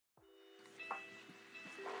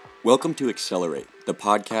Welcome to Accelerate, the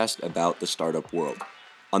podcast about the startup world.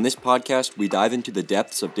 On this podcast, we dive into the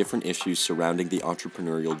depths of different issues surrounding the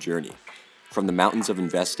entrepreneurial journey. From the mountains of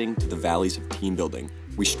investing to the valleys of team building,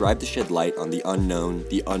 we strive to shed light on the unknown,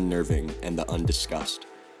 the unnerving, and the undiscussed.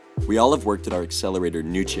 We all have worked at our accelerator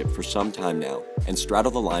NewChip for some time now and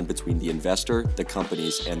straddle the line between the investor, the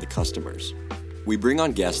companies, and the customers. We bring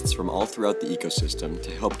on guests from all throughout the ecosystem to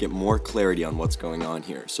help get more clarity on what's going on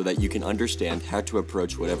here so that you can understand how to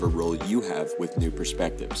approach whatever role you have with new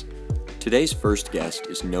perspectives. Today's first guest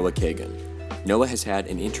is Noah Kagan. Noah has had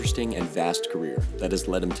an interesting and vast career that has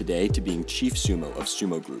led him today to being Chief Sumo of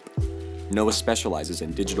Sumo Group. Noah specializes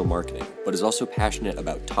in digital marketing, but is also passionate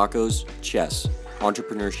about tacos, chess,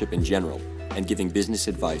 entrepreneurship in general, and giving business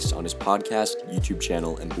advice on his podcast, YouTube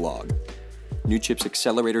channel, and blog. NewChip's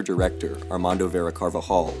accelerator director, Armando Vera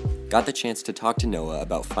Carvajal, got the chance to talk to Noah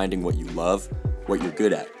about finding what you love, what you're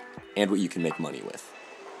good at, and what you can make money with.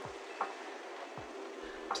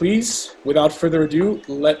 Please, without further ado,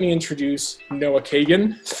 let me introduce Noah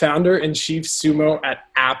Kagan, founder and chief sumo at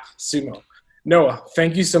AppSumo. Noah,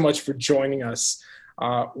 thank you so much for joining us.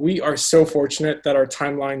 We are so fortunate that our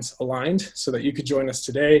timelines aligned so that you could join us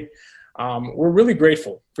today. We're really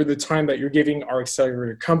grateful for the time that you're giving our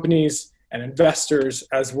accelerator companies and investors,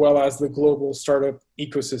 as well as the global startup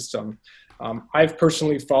ecosystem. I've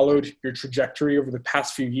personally followed your trajectory over the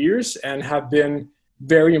past few years and have been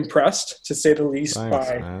very impressed, to say the least,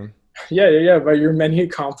 by your many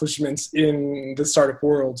accomplishments in the startup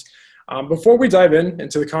world. Before we dive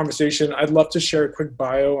into the conversation, I'd love to share a quick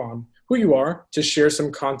bio on who you are to share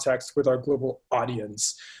some context with our global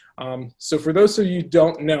audience. So for those of you who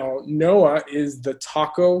don't know, Noah is the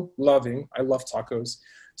taco-loving, I love tacos,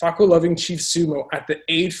 taco-loving chief sumo at the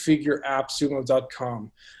 8-figure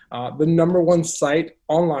appsumo.com, the number one site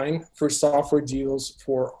online for software deals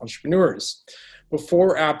for entrepreneurs.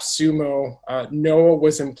 Before AppSumo, Noah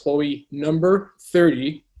was employee number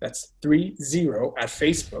 30, that's 30 at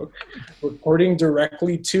Facebook, reporting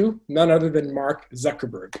directly to none other than Mark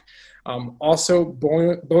Zuckerberg. Also,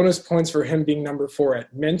 bonus points for him being number 4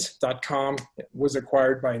 at Mint.com, was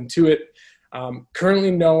acquired by Intuit.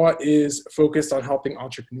 Currently, Noah is focused on helping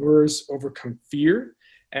entrepreneurs overcome fear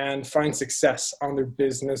and find success on their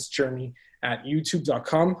business journey at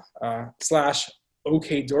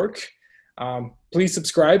youtube.com/okdork. Please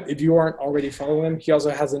subscribe if you aren't already following him. He also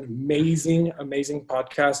has an amazing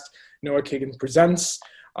podcast, Noah Kagan Presents.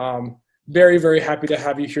 Very, very happy to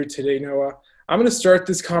have you here today, Noah. I'm going to start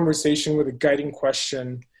this conversation with a guiding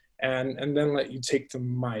question and then let you take the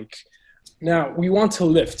mic. Now, we want to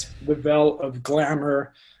lift the veil of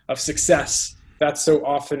glamour, of success that so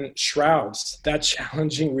often shrouds that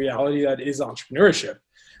challenging reality that is entrepreneurship.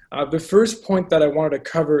 The first point that I wanted to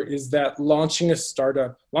cover is that launching a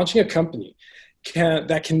startup, launching a company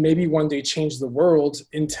that can maybe one day change the world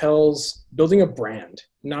entails building a brand,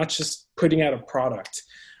 not just putting out a product.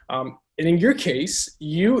 And in your case,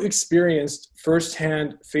 you experienced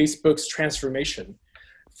firsthand Facebook's transformation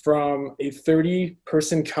from a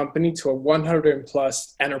 30-person company to a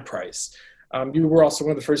 100-plus enterprise. You were also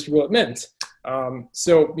one of the first people at Mint.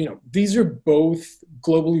 So, these are both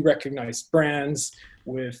globally recognized brands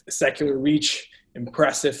with secular reach,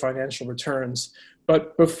 impressive financial returns.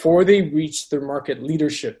 But before they reached their market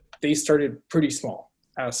leadership, they started pretty small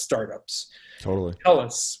as startups. Totally. Tell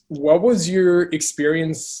us, what was your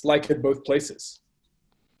experience like at both places?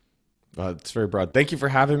 It's very broad. Thank you for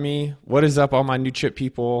having me. What is up, all my NewChip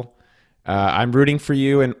people? I'm rooting for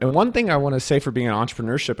you. And one thing I want to say for being an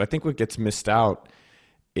entrepreneurship, I think what gets missed out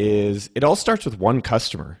is it all starts with one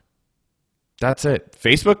customer. That's it.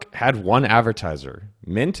 Facebook had one advertiser.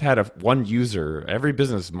 Mint had one user. Every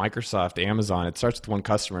business, Microsoft, Amazon, it starts with one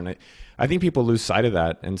customer. And I think people lose sight of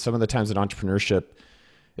that. And some of the times in entrepreneurship,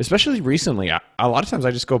 especially recently, a lot of times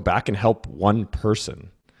I just go back and help one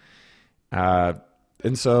person.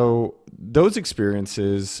 And so those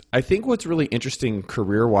experiences, I think what's really interesting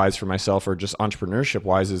career-wise for myself or just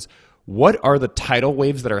entrepreneurship-wise is what are the tidal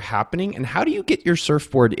waves that are happening and how do you get your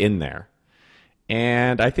surfboard in there?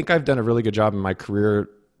 And I think I've done a really good job in my career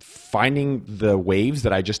finding the waves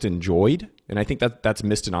that I just enjoyed. And I think that's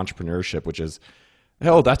missed in entrepreneurship, which is,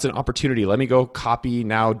 hell, that's an opportunity. Let me go copy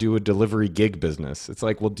now, do a delivery gig business. It's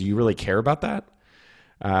like, well, do you really care about that?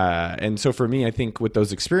 And so for me, I think with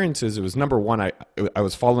those experiences, it was number one, I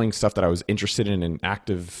was following stuff that I was interested in and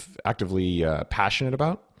actively passionate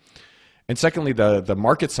about. And secondly, the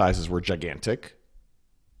market sizes were gigantic.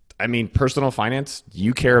 I mean, personal finance,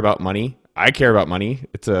 you care about money. I care about money.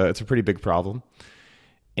 It's a pretty big problem.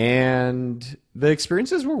 And the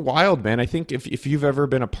experiences were wild, man. I think if you've ever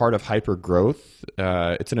been a part of hyper growth,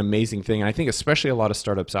 it's an amazing thing. And I think especially a lot of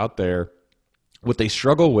startups out there, what they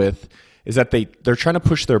struggle with is that they're trying to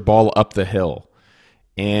push their ball up the hill.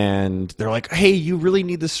 And they're like, hey, you really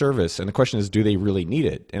need this service. And the question is, do they really need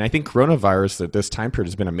it? And I think coronavirus at this time period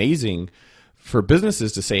has been amazing for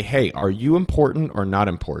businesses to say, hey, are you important or not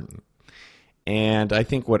important? And I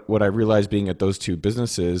think what I realized being at those two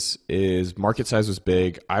businesses is market size was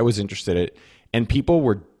big. I was interested in it, and people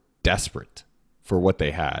were desperate for what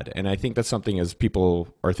they had. And I think that's something as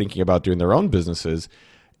people are thinking about doing their own businesses,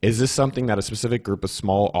 is this something that a specific group, a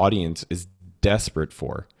small audience is desperate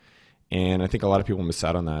for? And I think a lot of people miss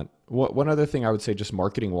out on that. One other thing I would say, just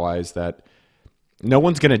marketing wise, that no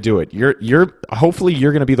one's going to do it. Hopefully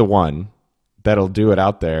you're going to be the one that'll do it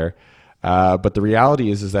out there. But the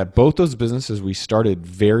reality is that both those businesses we started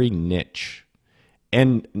very niche,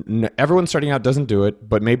 and everyone starting out doesn't do it.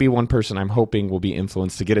 But maybe one person I'm hoping will be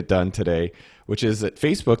influenced to get it done today, which is at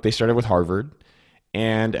Facebook they started with Harvard,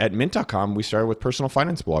 and at Mint.com we started with personal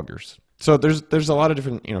finance bloggers. So there's a lot of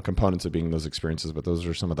different components of being those experiences, but those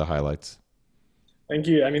are some of the highlights. Thank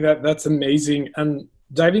you. I mean, that's amazing. And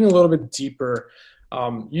diving a little bit deeper,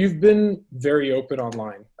 you've been very open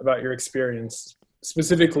online about your experience,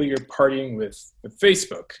 specifically your partying with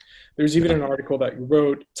Facebook. There's even an article that you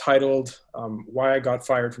wrote titled Why I Got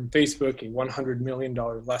Fired from Facebook, a $100 million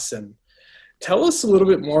lesson. Tell us a little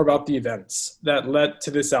bit more about the events that led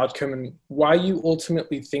to this outcome and why you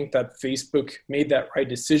ultimately think that Facebook made that right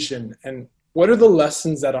decision, and what are the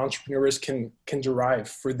lessons that entrepreneurs can derive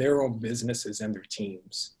for their own businesses and their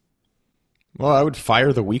teams? Well, I would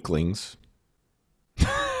fire the weaklings.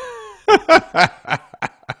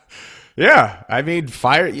 Yeah, I mean,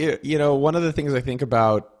 fire. One of the things I think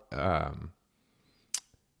about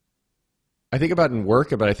in work,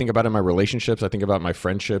 but I think about in my relationships, I think about my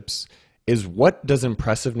friendships, is what does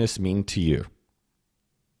impressiveness mean to you?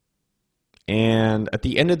 And at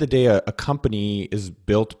the end of the day, a company is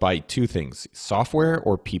built by two things: software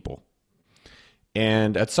or people.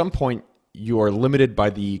 And at some point, you are limited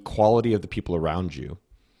by the quality of the people around you.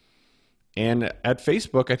 And at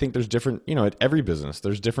Facebook, I think there's different, at every business,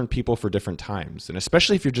 there's different people for different times. And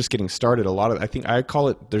especially if you're just getting started, I think I call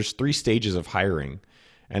it, there's 3 stages of hiring.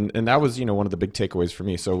 And that was, one of the big takeaways for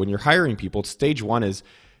me. So when you're hiring people, stage 1 is,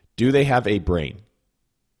 do they have a brain?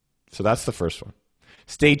 So that's the first one.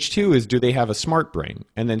 Stage 2 is, do they have a smart brain?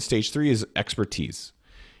 And then stage 3 is expertise.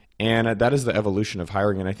 And that is the evolution of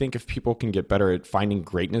hiring. And I think if people can get better at finding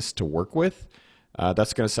greatness to work with,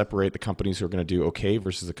 that's going to separate the companies who are going to do okay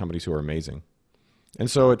versus the companies who are amazing.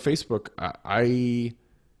 And so at Facebook, I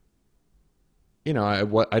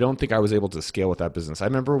don't think I was able to scale with that business. I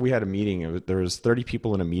remember we had a meeting. There was 30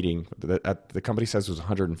 people in a meeting. The company size was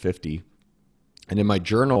 150. And in my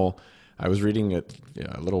journal, I was reading it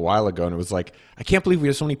a little while ago, and it was like, I can't believe we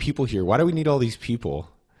have so many people here. Why do we need all these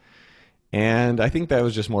people? And I think that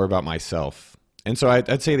was just more about myself. And so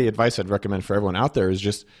I'd say the advice I'd recommend for everyone out there is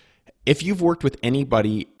just, if you've worked with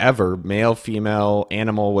anybody ever, male, female,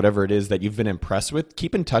 animal, whatever it is that you've been impressed with,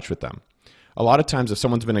 keep in touch with them. A lot of times if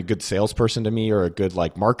someone's been a good salesperson to me or a good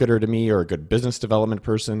marketer to me or a good business development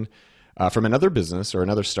person from another business or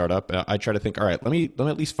another startup, I try to think, all right, let me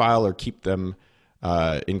at least file or keep them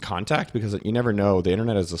in contact, because you never know. The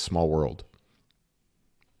internet is a small world.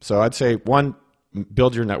 So I'd say 1,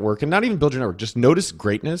 build your network, and not even build your network, just notice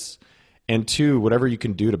greatness. And 2, whatever you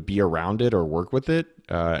can do to be around it or work with it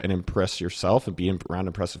and impress yourself and be around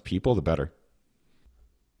impressive people, the better.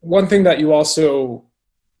 One thing that you also,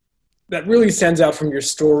 that really stands out from your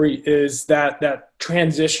story is that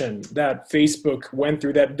transition that Facebook went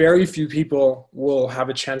through that very few people will have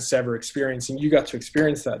a chance to ever experience. And you got to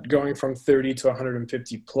experience that, going from 30 to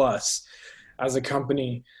 150 plus as a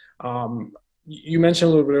company. You mentioned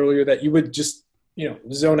a little bit earlier that you would just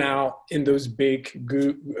zone out in those big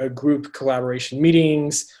group collaboration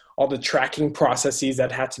meetings, all the tracking processes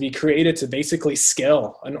that had to be created to basically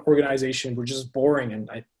scale an organization were just boring. And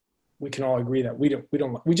we can all agree that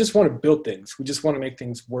we just want to build things. We just want to make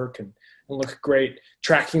things work and look great.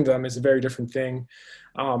 Tracking them is a very different thing.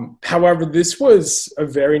 However, this was a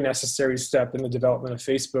very necessary step in the development of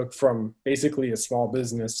Facebook from basically a small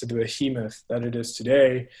business to the behemoth that it is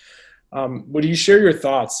today. Would you share your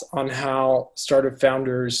thoughts on how startup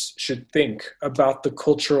founders should think about the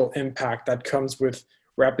cultural impact that comes with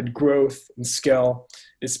rapid growth and scale,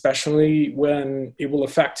 especially when it will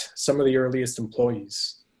affect some of the earliest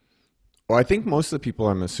employees? Well, I think most of the people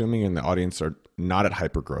I'm assuming in the audience are not at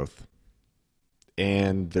hypergrowth,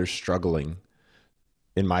 and they're struggling.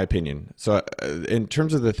 in my opinion. So in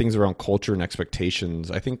terms of the things around culture and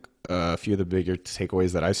expectations, I think a few of the bigger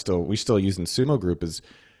takeaways that we still use in Sumo Group is,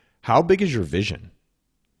 how big is your vision?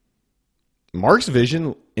 Mark's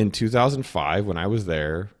vision in 2005, when I was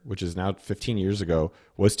there, which is now 15 years ago,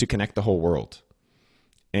 was to connect the whole world.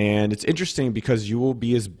 And it's interesting because you will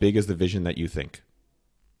be as big as the vision that you think.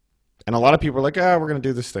 And a lot of people are like, we're going to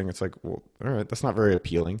do this thing. It's like, well, all right, that's not very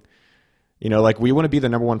appealing. Like we want to be the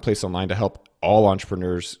number one place online to help all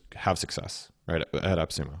entrepreneurs have success, right, at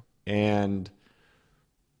AppSumo. And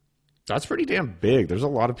that's pretty damn big. There's a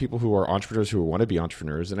lot of people who are entrepreneurs who want to be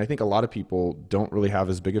entrepreneurs. And I think a lot of people don't really have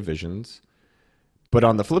as big of visions. But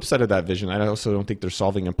on the flip side of that vision, I also don't think they're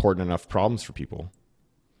solving important enough problems for people.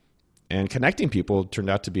 And connecting people turned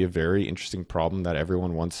out to be a very interesting problem that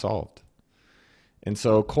everyone once solved. And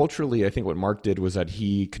so culturally, I think what Mark did was that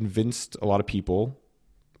he convinced a lot of people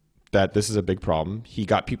that this is a big problem. He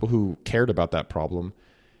got people who cared about that problem.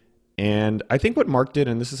 And I think what Mark did,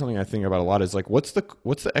 and this is something I think about a lot, is like, what's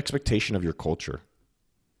the expectation of your culture?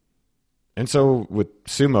 And so with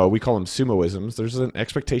Sumo, we call them Sumoisms. There's an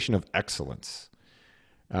expectation of excellence.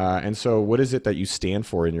 And so what is it that you stand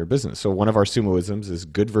for in your business? So one of our Sumoisms is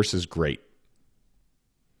good versus great.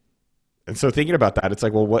 And so thinking about that, it's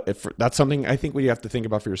like, well, what if that's something I think what you have to think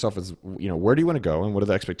about for yourself is, where do you want to go and what are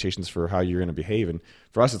the expectations for how you're going to behave? And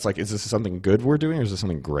for us, it's like, is this something good we're doing or is this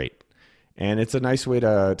something great? And it's a nice way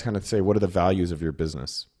to kind of say, what are the values of your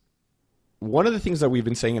business? One of the things that we've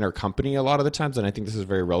been saying in our company a lot of the times, and I think this is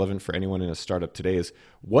very relevant for anyone in a startup today, is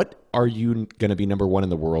what are you going to be number one in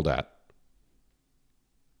the world at?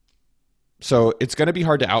 So it's going to be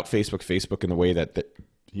hard to out Facebook in the way that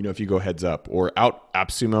if you go heads up, or out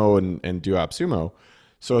AppSumo and do AppSumo.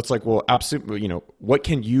 So it's like, well, AppSumo, what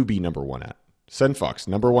can you be number one at? SendFox,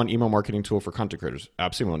 number one email marketing tool for content creators.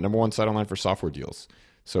 AppSumo, number one site online for software deals.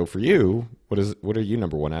 So for you, what are you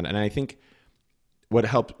number one at? And I think what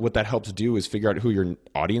that helps do is figure out who your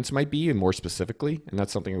audience might be, and more specifically, and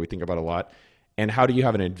that's something that we think about a lot. And how do you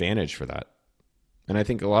have an advantage for that? And I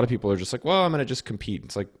think a lot of people are just like, well, I'm going to just compete.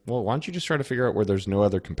 It's like, well, why don't you just try to figure out where there's no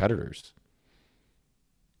other competitors?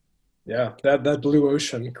 Yeah, that blue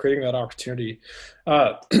ocean, creating that opportunity.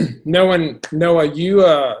 Noah,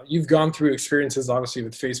 you've gone through experiences obviously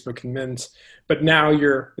with Facebook and Mint, but now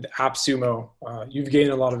you're with AppSumo. You've gained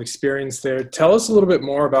a lot of experience there. Tell us a little bit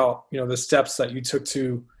more about the steps that you took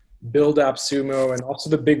to build AppSumo, and also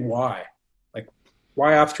the big why. Like,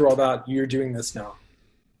 why after all that you're doing this now?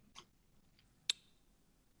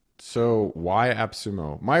 So why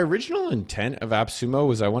AppSumo? My original intent of AppSumo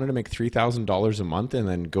was I wanted to make $3,000 a month and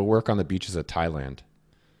then go work on the beaches of Thailand.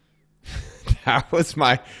 That's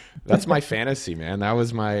my fantasy, man.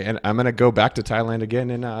 And I'm going to go back to Thailand again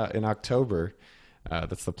in October.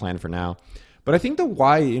 That's the plan for now. But I think the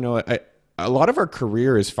why, a lot of our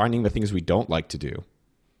career is finding the things we don't like to do.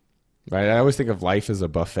 Right? I always think of life as a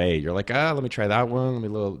buffet. You're like, let me try that one. Let me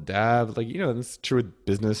a little dab. Like, it's true with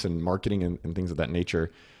business and marketing and things of that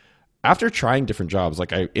nature. After trying different jobs,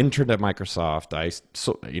 like I interned at Microsoft,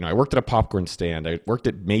 I worked at a popcorn stand, I worked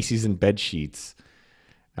at Macy's and bed sheets.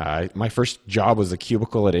 My first job was a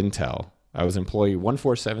cubicle at Intel. I was employee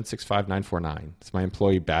 1476599. It's my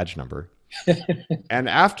employee badge number. And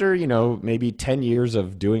after, maybe 10 years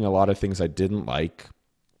of doing a lot of things I didn't like,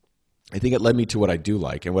 I think it led me to what I do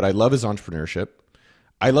like. And what I love is entrepreneurship.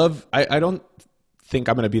 I don't think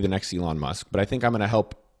I'm going to be the next Elon Musk, but I think I'm going to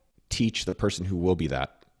help teach the person who will be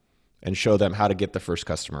that, and show them how to get the first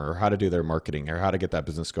customer, or how to do their marketing, or how to get that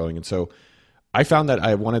business going. And so I found that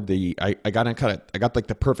I got like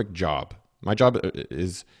the perfect job. My job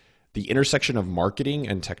is the intersection of marketing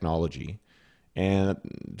and technology. And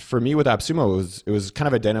for me with AppSumo, it was kind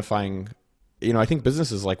of identifying, I think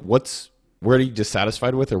business is like, where are you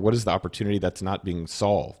dissatisfied with, or what is the opportunity that's not being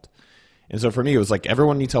solved? And so for me, it was like,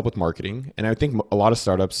 everyone needs help with marketing. And I think a lot of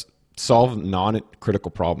startups solve non-critical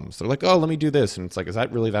problems. They're like, oh, let me do this. And it's like, is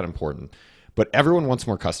that really that important? But everyone wants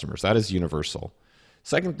more customers. That is universal.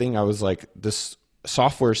 Second thing, I was like, this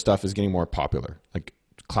software stuff is getting more popular, like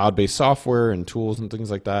cloud-based software and tools and things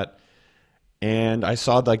like that. And I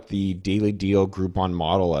saw like the Daily Deal Groupon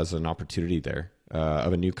model as an opportunity there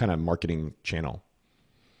of a new kind of marketing channel.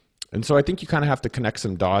 And so I think you kind of have to connect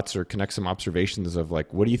some dots or connect some observations of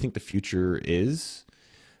like, what do you think the future is?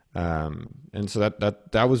 And so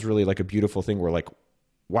that was really like a beautiful thing where like,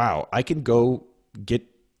 wow, I can go get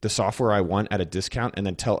the software I want at a discount and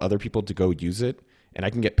then tell other people to go use it, and I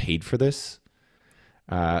can get paid for this.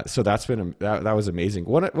 So that was amazing.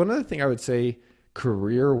 One other thing I would say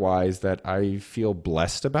career wise that I feel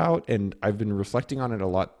blessed about, and I've been reflecting on it a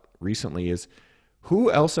lot recently, is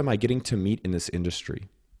who else am I getting to meet in this industry?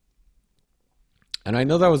 And I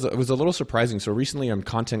know that it was a little surprising. So recently I'm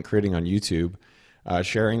content creating on YouTube,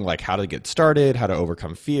 sharing like how to get started, how to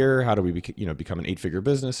overcome fear, how do we become an 8-figure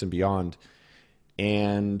business and beyond.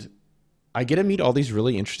 And I get to meet all these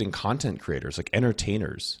really interesting content creators, like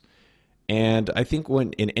entertainers. And I think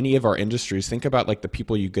when in any of our industries, think about like the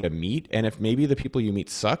people you get to meet. And if maybe the people you meet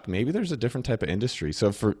suck, maybe there's a different type of industry.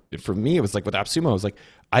 So for me, it was like with AppSumo, I was like,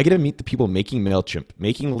 I get to meet the people making MailChimp,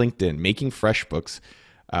 making LinkedIn, making FreshBooks,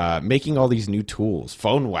 making all these new tools,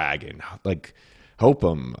 PhoneWagon, like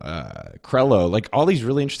Hopem, Crello, like all these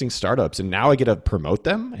really interesting startups. And now I get to promote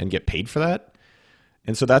them and get paid for that.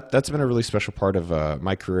 And so that's been a really special part of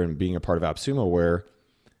my career and being a part of AppSumo, where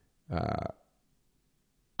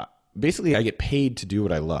basically I get paid to do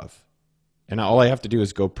what I love. And all I have to do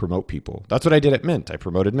is go promote people. That's what I did at Mint. I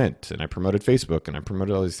promoted Mint and I promoted Facebook and I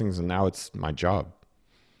promoted all these things, and now it's my job.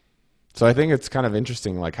 So I think it's kind of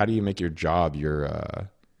interesting, like how do you make your job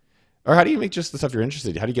or how do you make just the stuff you're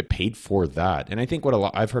interested in? How do you get paid for that? And I think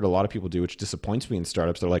I've heard a lot of people do, which disappoints me in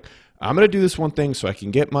startups, they're like, I'm going to do this one thing so I can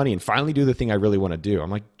get money and finally do the thing I really want to do. I'm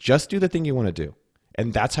like, just do the thing you want to do.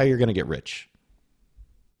 And that's how you're going to get rich.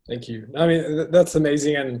 Thank you. I mean, that's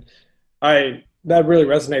amazing. And that really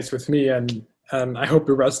resonates with me. And I hope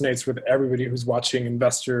it resonates with everybody who's watching,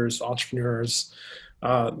 investors, entrepreneurs.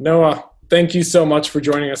 Noah, thank you so much for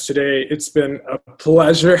joining us today. It's been a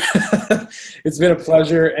pleasure. It's been a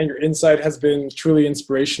pleasure, and your insight has been truly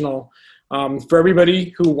inspirational. For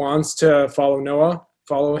everybody who wants to follow Noah,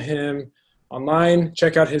 follow him online.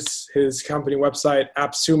 Check out his company website,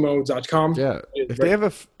 appsumo.com. Yeah.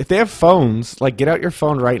 If they have phones, like get out your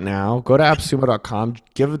phone right now, go to appsumo.com,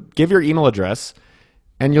 give your email address,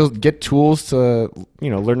 and you'll get tools to,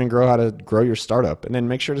 learn and grow how to grow your startup. And then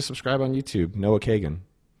make sure to subscribe on YouTube, Noah Kagan.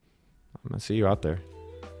 I'm going to see you out there.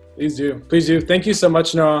 Please do. Please do. Thank you so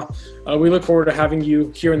much, Noah. We look forward to having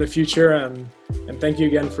you here in the future. And thank you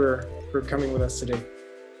again for coming with us today.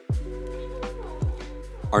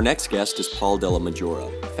 Our next guest is Paul Della Maggiora,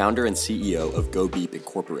 founder and CEO of GoBeep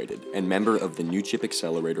Incorporated and member of the New Chip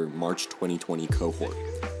Accelerator March 2020 cohort.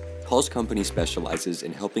 Paul's company specializes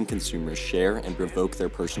in helping consumers share and revoke their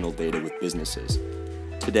personal data with businesses.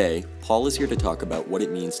 Today, Paul is here to talk about what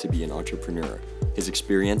it means to be an entrepreneur, his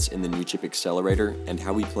experience in the New Chip Accelerator, and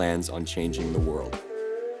how he plans on changing the world.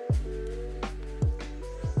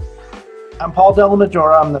 I'm Paul Della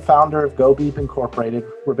Maggiora. I'm the founder of GoBeep Incorporated.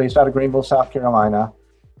 We're based out of Greenville, South Carolina,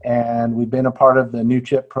 and we've been a part of the New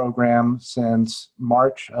Chip program since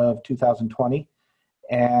March of 2020.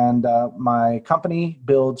 And my company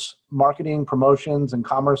builds marketing, promotions, and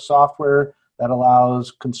commerce software that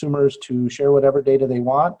allows consumers to share whatever data they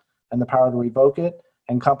want and the power to revoke it,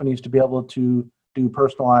 and companies to be able to do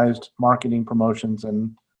personalized marketing, promotions,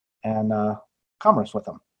 and commerce with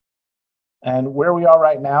them. And where we are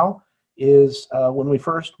right now is when we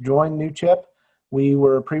first joined New Chip, we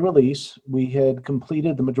were pre-release. We had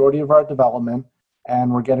completed the majority of our development,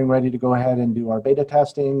 and we're getting ready to go ahead and do our beta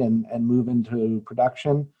testing and move into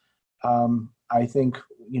production. I think,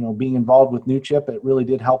 being involved with New Chip, it really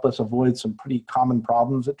did help us avoid some pretty common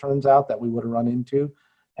problems, it turns out, that we would have run into.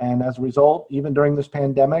 And as a result, even during this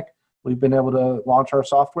pandemic, we've been able to launch our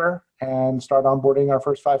software and start onboarding our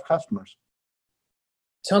first 5 customers.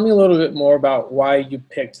 Tell me a little bit more about why you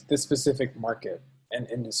picked this specific market and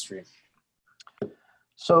industry.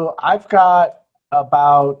 So I've got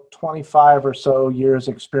about 25 or so years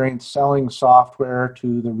experience selling software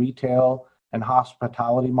to the retail and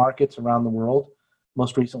hospitality markets around the world.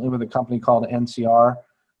 Most recently with a company called NCR,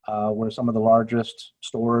 where some of the largest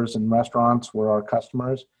stores and restaurants were our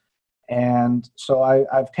customers. And so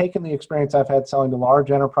I've taken the experience I've had selling to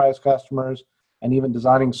large enterprise customers and even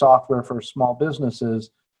designing software for small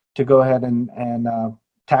businesses to go ahead and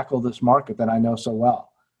tackle this market that I know so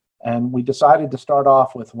well. And we decided to start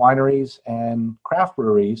off with wineries and craft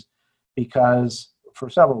breweries because for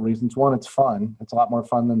several reasons. One, it's fun. It's a lot more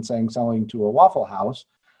fun than selling to a Waffle House.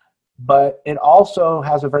 But it also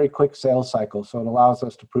has a very quick sales cycle. So it allows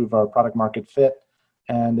us to prove our product market fit,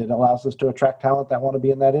 and it allows us to attract talent that want to be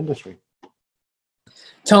in that industry.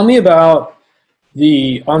 Tell me about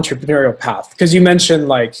the entrepreneurial path, because you mentioned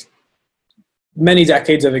many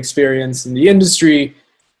decades of experience in the industry.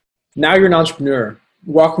 Now you're an entrepreneur.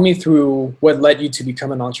 Walk me through what led you to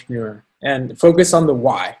become an entrepreneur and focus on the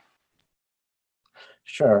why.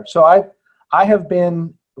 Sure. So I have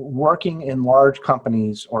been working in large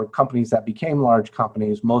companies or companies that became large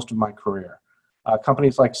companies most of my career.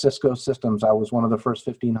 Companies like Cisco Systems, I was one of the first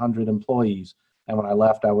 1,500 employees. And when I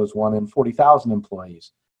left, I was one in 40,000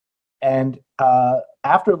 employees. And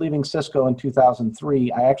after leaving Cisco in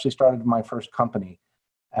 2003, I actually started my first company.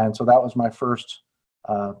 And so that was my first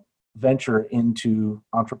venture into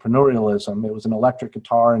entrepreneurialism. It was an electric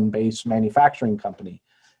guitar and bass manufacturing company.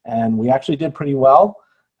 And we actually did pretty well.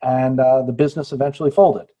 And the business eventually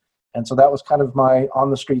folded. And so that was kind of my on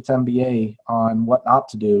the streets MBA on what not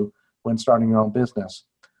to do when starting your own business.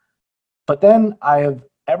 But then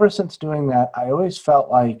ever since doing that, I always felt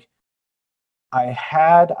like I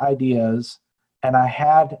had ideas and I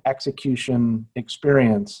had execution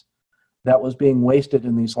experience that was being wasted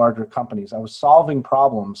in these larger companies. I was solving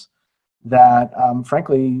problems that,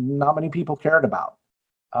 frankly, not many people cared about.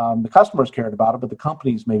 The customers cared about it, but the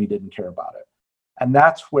companies maybe didn't care about it. And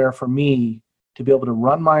that's where, for me, to be able to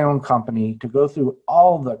run my own company, to go through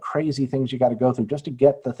all the crazy things you got to go through just to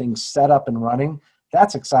get the things set up and running,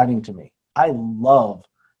 that's exciting to me. I love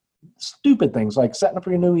stupid things like setting up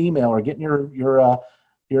your new email or getting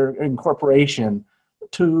your incorporation,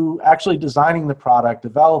 to actually designing the product,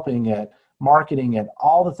 developing it, marketing it,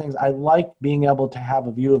 all the things. I like being able to have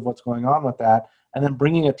a view of what's going on with that, and then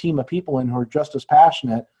bringing a team of people in who are just as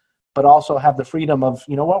passionate, but also have the freedom of,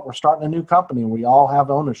 you know what, we're starting a new company and we all have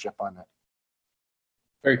ownership on it.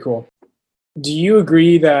 Very cool. Do you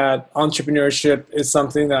agree that entrepreneurship is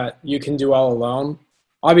something that you can do all alone?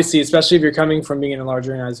 Obviously, especially if you're coming from being in a large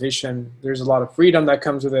organization, there's a lot of freedom that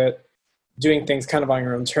comes with it, doing things kind of on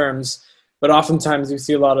your own terms. But oftentimes we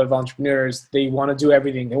see a lot of entrepreneurs, they want to do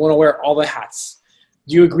everything. They want to wear all the hats.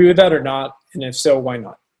 Do you agree with that or not? And if so, why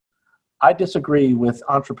not? I disagree with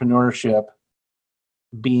entrepreneurship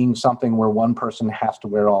being something where one person has to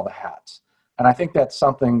wear all the hats. And I think that's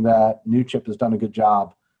something that NewChip has done a good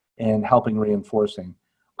job in helping reinforcing.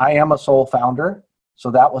 I am a sole founder,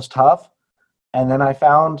 so that was tough. And then I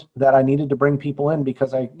found that I needed to bring people in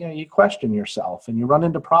because you question yourself and you run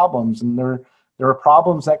into problems, and there are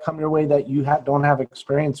problems that come your way that you don't have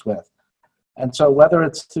experience with. And so whether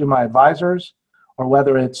it's through my advisors or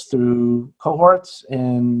whether it's through cohorts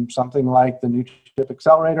in something like the NewChip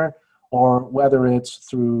Accelerator, or whether it's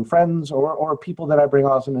through friends or people that I bring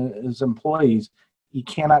on as employees, you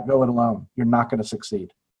cannot go it alone. You're not going to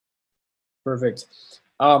succeed. Perfect.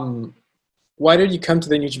 Why did you come to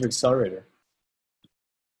the NewChip Accelerator?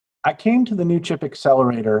 I came to the NewChip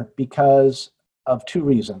Accelerator because of two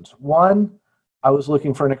reasons. One, I was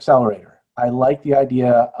looking for an accelerator. I like the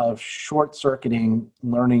idea of short-circuiting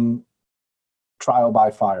learning trial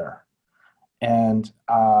by fire. And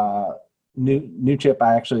NewChip,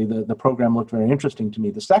 the program looked very interesting to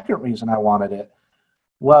me. The second reason I wanted it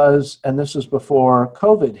was, and this was before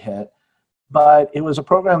COVID hit, but it was a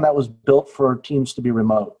program that was built for teams to be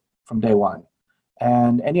remote from day one.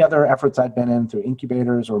 And any other efforts I'd been in through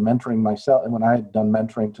incubators or mentoring myself, and when I had done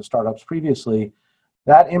mentoring to startups previously,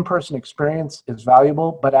 that in-person experience is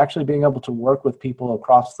valuable, but actually being able to work with people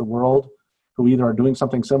across the world who either are doing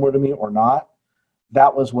something similar to me or not,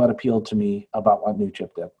 that was what appealed to me about what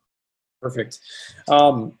NewChip did. Perfect.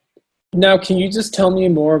 Now, can you just tell me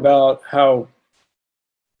more about how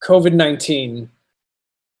COVID-19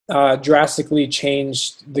 drastically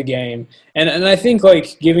changed the game? And I think,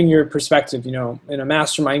 like, giving your perspective, in a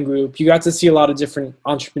mastermind group, you got to see a lot of different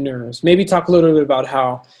entrepreneurs. Maybe talk a little bit about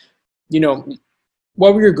how,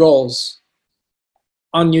 what were your goals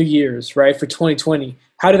on New Year's, right, for 2020?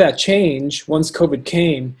 How did that change once COVID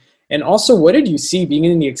came? And also, what did you see being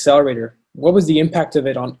in the accelerator? What was the impact of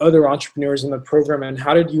it on other entrepreneurs in the program, and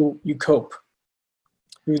how did you cope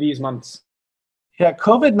through these months? Yeah,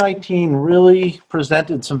 COVID-19 really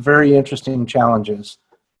presented some very interesting challenges.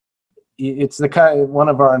 It's the kind, one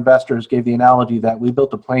of our investors gave the analogy that we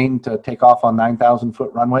built a plane to take off on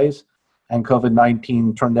 9,000-foot runways, and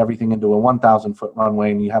COVID-19 turned everything into a 1,000-foot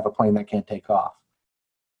runway, and you have a plane that can't take off.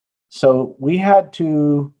 So we had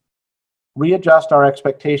to readjust our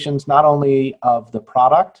expectations, not only of the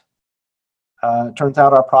product. It turns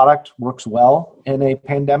out our product works well in a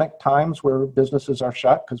pandemic times where businesses are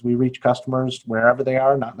shut, because we reach customers wherever they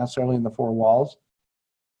are, not necessarily in the four walls.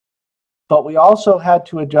 But we also had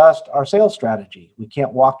to adjust our sales strategy. We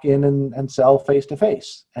can't walk in and sell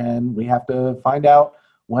face-to-face. And we have to find out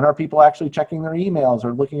when are people actually checking their emails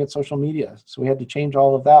or looking at social media. So we had to change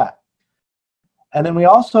all of that. And then we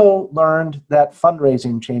also learned that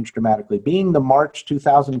fundraising changed dramatically. Being the March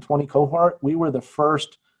 2020 cohort, we were the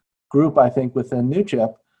first group, I think, within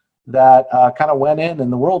NewChip that kind of went in,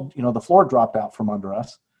 and the world, the floor dropped out from under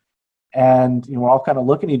us. And we're all kind of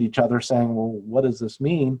looking at each other saying, well, what does this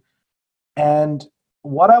mean? And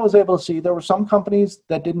what I was able to see, there were some companies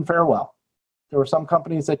that didn't fare well. There were some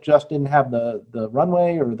companies that just didn't have the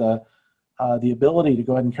runway or the ability to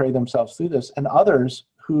go ahead and carry themselves through this. And others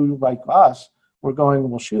who, like us, were going,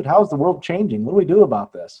 well, shoot, how is the world changing? What do we do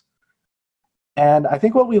about this? And I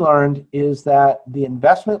think what we learned is that the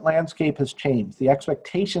investment landscape has changed. The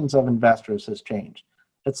expectations of investors has changed.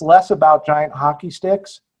 It's less about giant hockey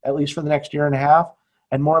sticks, at least for the next year and a half,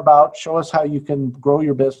 and more about show us how you can grow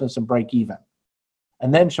your business and break even.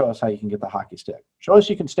 And then show us how you can get the hockey stick. Show us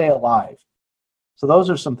you can stay alive. So those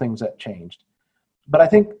are some things that changed. But I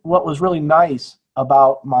think what was really nice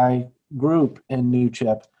about my group in New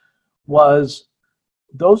Chip was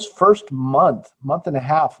those first month and a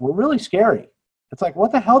half were really scary. It's like,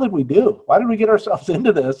 what the hell did we do? Why did we get ourselves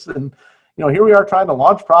into this? And here we are trying to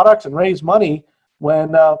launch products and raise money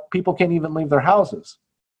when people can't even leave their houses.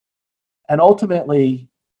 And ultimately,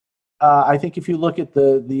 I think if you look at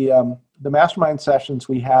the mastermind sessions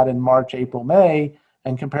we had in March, April, May,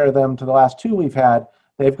 and compare them to the last two we've had,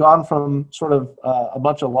 they've gone from sort of a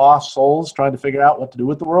bunch of lost souls trying to figure out what to do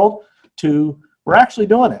with the world to we're actually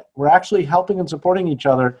doing it. We're actually helping and supporting each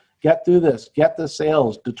other get through this, get the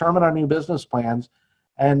sales, determine our new business plans,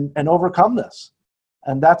 and overcome this.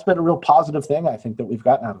 And that's been a real positive thing, I think, that we've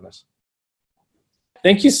gotten out of this.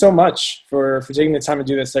 Thank you so much for taking the time to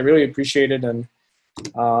do this. I really appreciate it. And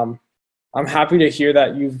I'm happy to hear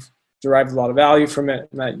that you've derived a lot of value from it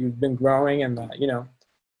and that you've been growing and that,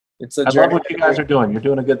 it's a journey. I love what you guys are doing. You're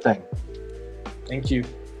doing a good thing. Thank you.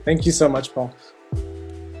 Thank you so much, Paul.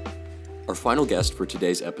 Our final guest for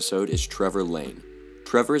today's episode is Trevor Lane.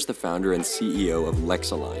 Trevor is the founder and CEO of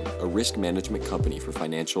Lexalign, a risk management company for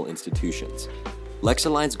financial institutions.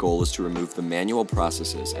 Lexalign's goal is to remove the manual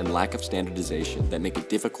processes and lack of standardization that make it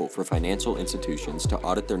difficult for financial institutions to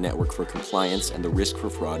audit their network for compliance and the risk for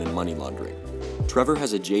fraud and money laundering. Trevor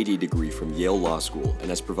has a JD degree from Yale Law School and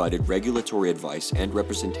has provided regulatory advice and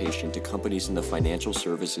representation to companies in the financial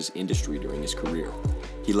services industry during his career.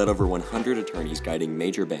 He led over 100 attorneys guiding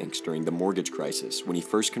major banks during the mortgage crisis when he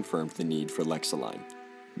first confirmed the need for Lexalign.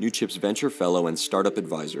 New Chip's venture fellow and startup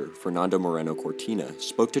advisor, Fernando Moreno Cortina,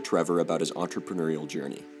 spoke to Trevor about his entrepreneurial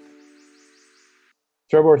journey.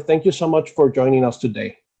 Trevor, thank you so much for joining us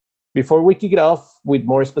today. Before we kick it off with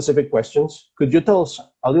more specific questions, could you tell us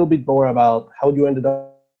a little bit more about how you ended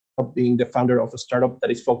up being the founder of a startup that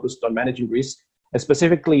is focused on managing risk, and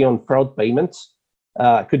specifically on fraud payments?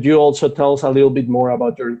 Could you also tell us a little bit more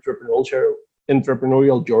about your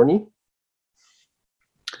entrepreneurial journey?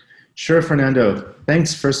 Sure, Fernando.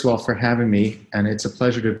 Thanks, first of all, for having me. And it's a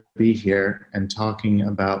pleasure to be here and talking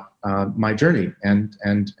about my journey and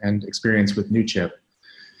experience with New Chip.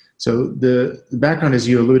 So the background, as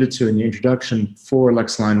you alluded to in the introduction for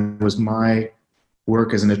Lexalign, was my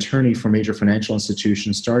work as an attorney for major financial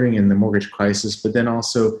institutions, starting in the mortgage crisis, but then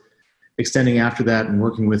also extending after that and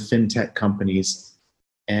working with fintech companies.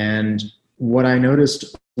 And what I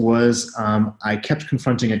noticed was I kept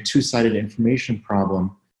confronting a two-sided information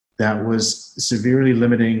problem that was severely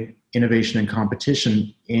limiting innovation and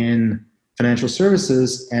competition in financial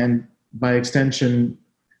services and, by extension,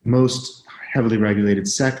 most heavily regulated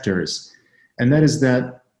sectors. And that is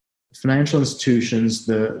that financial institutions,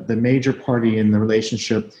 the major party in the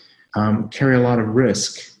relationship, carry a lot of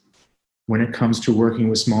risk when it comes to working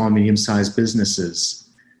with small and medium-sized businesses.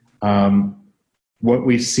 What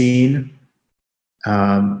we've seen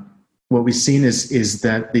is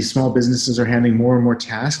that these small businesses are handling more and more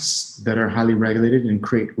tasks that are highly regulated and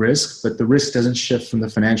create risk, but the risk doesn't shift from the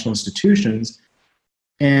financial institutions.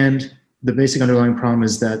 And the basic underlying problem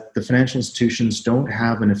is that the financial institutions don't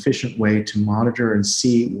have an efficient way to monitor and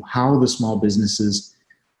see how the small businesses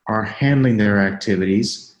are handling their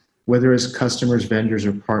activities, whether as customers, vendors,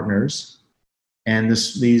 or partners. And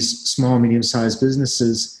these small and medium-sized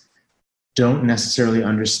businesses don't necessarily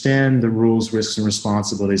understand the rules, risks, and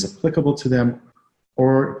responsibilities applicable to them,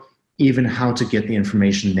 or even how to get the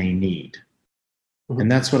information they need. And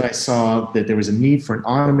that's what I saw, that there was a need for an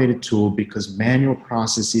automated tool because manual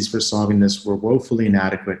processes for solving this were woefully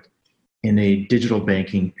inadequate in a digital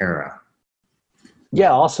banking era.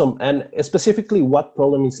 Yeah, awesome. And specifically, what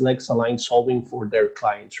problem is Lexalign solving for their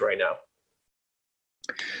clients right now?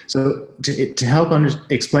 So to help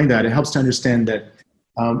explain that, it helps to understand that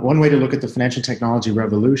one way to look at the financial technology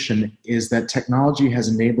revolution is that technology has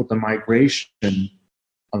enabled the migration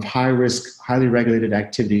of high-risk, highly regulated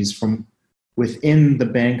activities from within the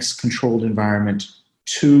bank's controlled environment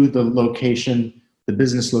to the location, the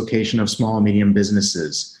business location of small and medium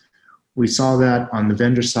businesses. We saw that on the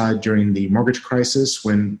vendor side during the mortgage crisis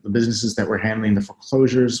when the businesses that were handling the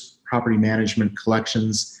foreclosures, property management,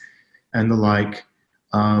 collections, and the like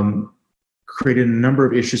created a number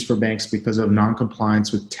of issues for banks because of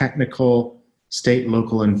non-compliance with technical state,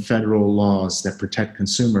 local, and federal laws that protect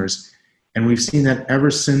consumers. And we've seen that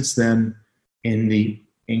ever since then in the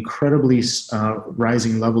incredibly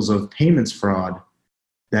rising levels of payments fraud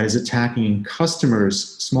that is attacking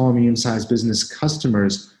customers, small and medium-sized business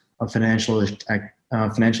customers of financial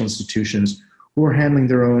institutions who are handling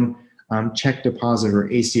their own check deposit or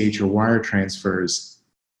ACH or wire transfers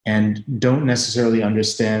and don't necessarily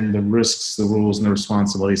understand the risks, the rules, and the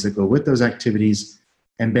responsibilities that go with those activities.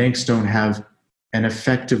 And banks don't have an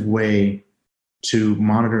effective way to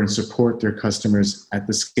monitor and support their customers at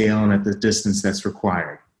the scale and at the distance that's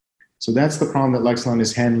required. So that's the problem that Lexilon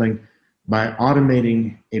is handling by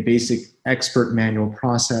automating a basic expert manual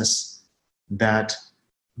process that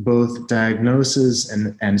both diagnoses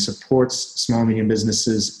and supports small and medium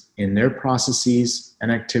businesses in their processes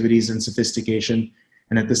and activities and sophistication,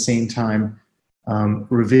 and at the same time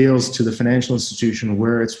reveals to the financial institution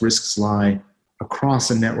where its risks lie across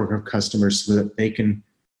a network of customers so that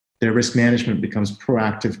their risk management becomes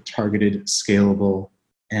proactive, targeted, scalable,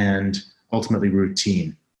 and ultimately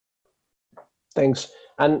routine. Thanks.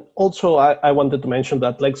 And also, I wanted to mention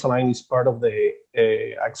that Lexalign is part of the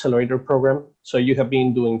Accelerator program. So you have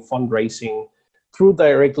been doing fundraising through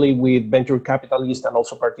directly with venture capitalists and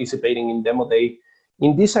also participating in Demo Day.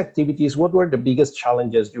 In these activities, what were the biggest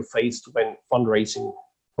challenges you faced when fundraising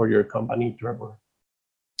for your company, Trevor?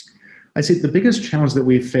 I'd say the biggest challenge that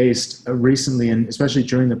we faced recently, and especially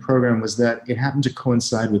during the program, was that it happened to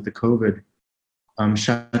coincide with the COVID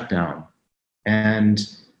shutdown. And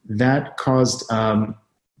that caused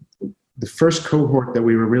the first cohort that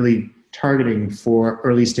we were really targeting for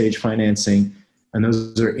early stage financing, and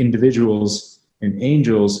those are individuals and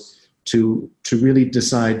angels, to really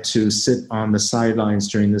decide to sit on the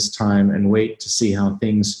sidelines during this time and wait to see how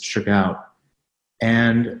things shook out.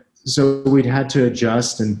 And so we'd had to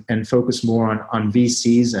adjust and focus more on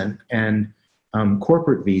VCs and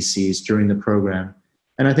corporate VCs during the program.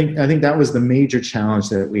 And I think that was the major challenge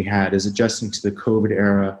that we had, is adjusting to the COVID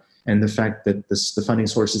era and the fact that the funding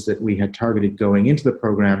sources that we had targeted going into the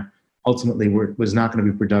program ultimately was not going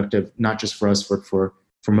to be productive, not just for us, but for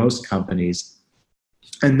most companies.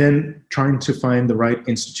 And then trying to find the right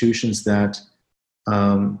institutions that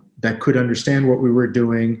could understand what we were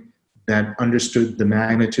doing, that understood the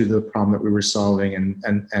magnitude of the problem that we were solving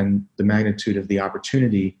and the magnitude of the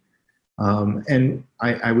opportunity. And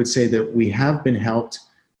I would say that we have been helped,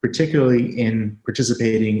 particularly in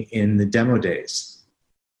participating in the demo days.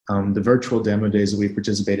 The virtual demo days that we've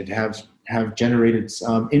participated have generated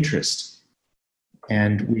interest.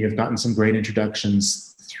 And we have gotten some great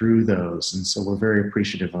introductions through those. And so we're very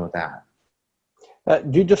appreciative of that.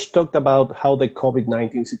 You just talked about how the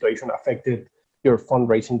COVID-19 situation affected your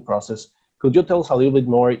fundraising process. Could you tell us a little bit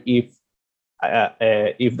more if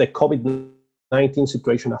the COVID-19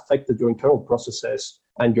 situation affected your internal processes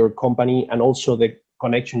and your company, and also the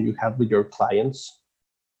connection you have with your clients?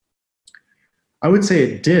 I would say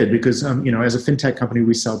it did, because as a fintech company,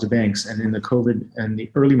 we sell to banks, and in the COVID and the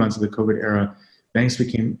early months of the COVID era, banks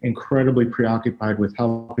became incredibly preoccupied with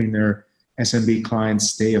helping their SMB clients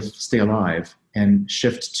stay alive and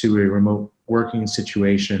shift to a remote working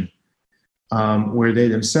situation. Where they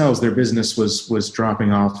themselves, their business was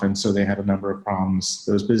dropping off, and so they had a number of problems.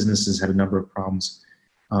 Those businesses had a number of problems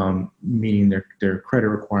meeting their credit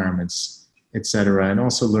requirements, et cetera, and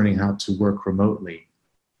also learning how to work remotely.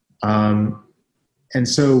 And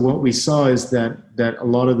so what we saw is that a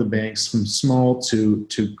lot of the banks, from small to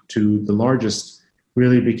the largest,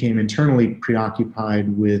 really became internally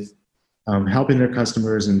preoccupied with helping their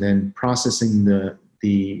customers and then processing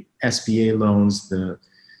the SBA loans, the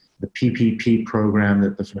PPP program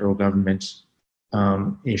that the federal government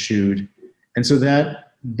issued. And so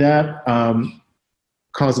that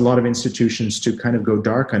caused a lot of institutions to kind of go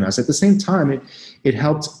dark on us. At the same time, it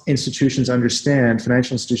helped institutions understand,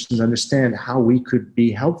 financial institutions understand, how we could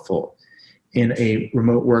be helpful in a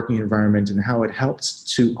remote working environment, and how it helped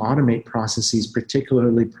to automate processes,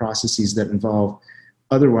 particularly processes that involve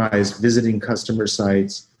otherwise visiting customer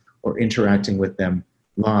sites or interacting with them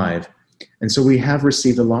live. And so we have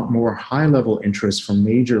received a lot more high-level interest from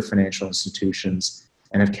major financial institutions,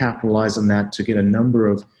 and have capitalized on that to get a number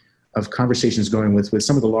of conversations going with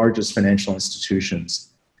some of the largest financial institutions.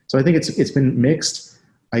 So I think it's been mixed.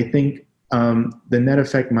 I think the net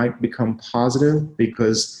effect might become positive,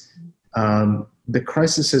 because the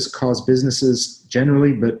crisis has caused businesses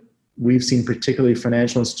generally, but we've seen particularly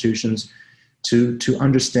financial institutions to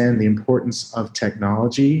understand the importance of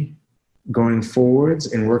technology going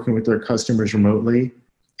forwards in working with their customers remotely.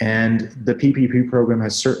 And the PPP program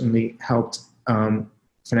has certainly helped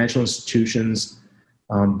financial institutions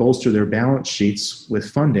bolster their balance sheets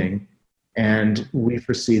with funding. And we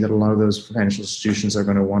foresee that a lot of those financial institutions are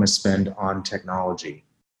going to want to spend on technology.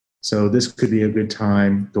 So this could be a good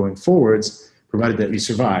time going forwards, provided that we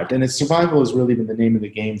survived. And its survival has really been the name of the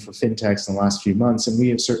game for fintechs in the last few months, and we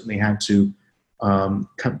have certainly had to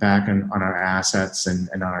cut back on our assets and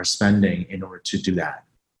on our spending in order to do that.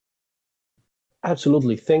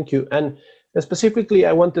 Absolutely, thank you. And specifically,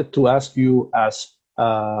 I wanted to ask you, as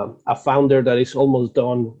a founder that is almost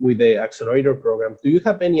done with the accelerator program, do you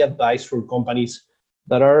have any advice for companies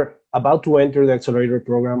that are about to enter the accelerator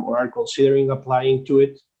program or are considering applying to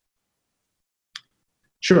it?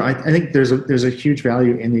 Sure, I think there's a huge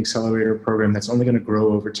value in the accelerator program that's only going to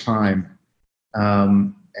grow over time.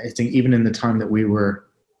 I think even in the time that we were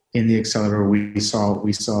in the accelerator, we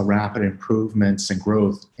saw rapid improvements and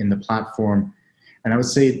growth in the platform. And I would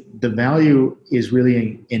say the value is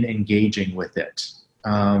really in engaging with it.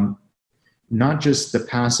 Not just the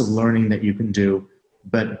passive learning that you can do,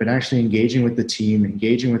 but actually engaging with the team,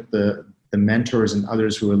 engaging with the mentors and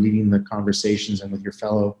others who are leading the conversations, and with your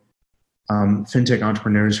fellow fintech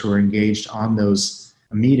entrepreneurs who are engaged on those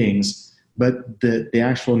meetings, but the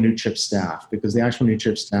actual NewChip staff, because the actual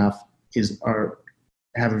NewChip staff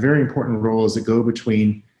have a very important role as a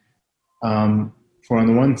go-between for, on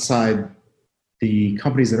the one side, the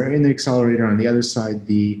companies that are in the accelerator, on the other side,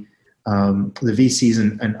 the VCs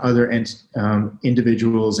and other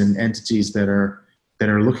individuals and entities that are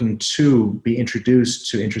looking to be introduced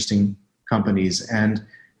to interesting companies, and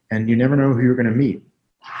you never know who you're going to meet.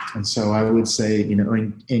 And so I would say,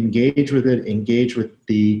 engage with it, engage with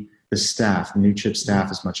the staff, the NewChip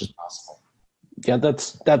staff, as much as possible. Yeah,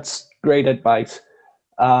 that's great advice.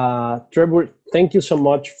 Trevor, thank you so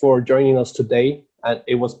much for joining us today. And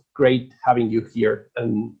it was great having you here.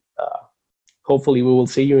 And hopefully we will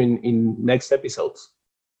see you in next episodes.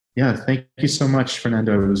 Yeah, thank you so much,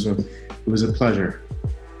 Fernando. It was a pleasure.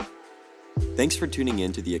 Thanks for tuning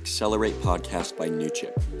in to the Accelerate podcast by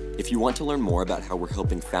NewChip. If you want to learn more about how we're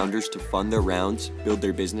helping founders to fund their rounds, build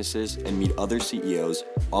their businesses, and meet other CEOs,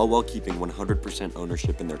 all while keeping 100%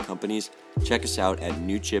 ownership in their companies, check us out at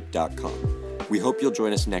newchip.com. We hope you'll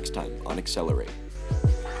join us next time on Accelerate.